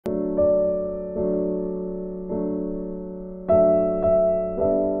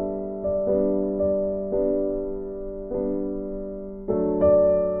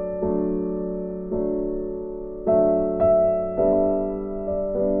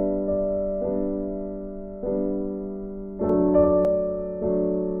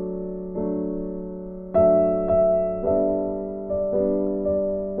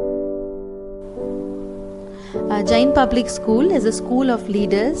JAIN Public School is a school of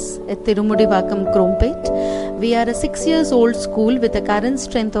leaders at THURUMUDIVAKM, Krompet. We are a 6 years old school with a current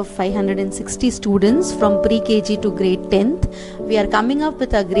strength of 560 students from pre-KG to grade 10th. We are coming up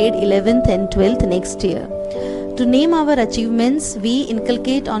with our grade 11th and 12th next year. To name our achievements, we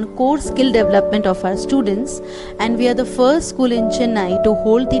inculcate on core skill development of our students, and we are the first school in Chennai to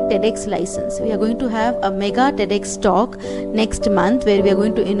hold the TEDx license. We are going to have a mega TEDx talk next month where we are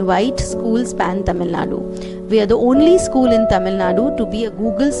going to invite schools pan Tamil Nadu. We are the only school in Tamil Nadu to be a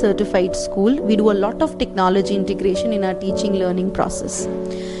Google certified school. We do a lot of technology integration in our teaching learning process.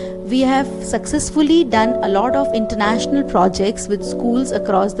 We have successfully done a lot of international projects with schools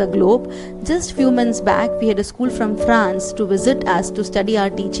across the globe. Just few months back, we had a school from France to visit us to study our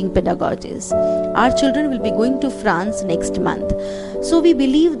teaching pedagogies. Our children will be going to France next month. So we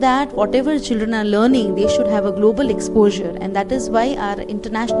believe that whatever children are learning, they should have a global exposure, and that is why our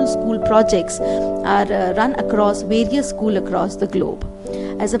international school projects are run across various schools across the globe.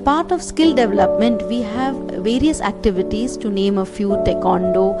 As a part of skill development, we have various activities, to name a few: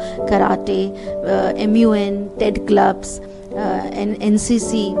 taekwondo, karate, MUN, TED clubs, and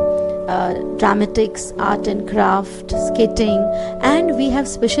NCC, dramatics, art and craft, skating, and we have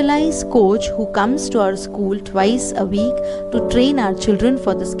specialized coach who comes to our school twice a week to train our children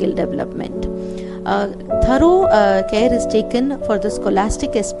for the skill development. Thorough care is taken for the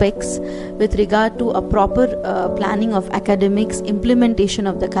scholastic aspects with regard to a proper planning of academics, implementation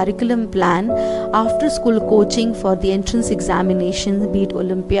of the curriculum plan, after school coaching for the entrance examinations, be it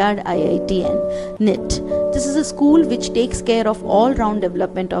Olympiad, IIT and NIT. This is a school which takes care of all round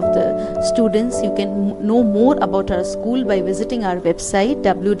development of the students. You can know more about our school by visiting our website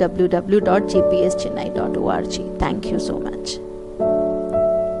www.jpschennai.org. Thank you so much.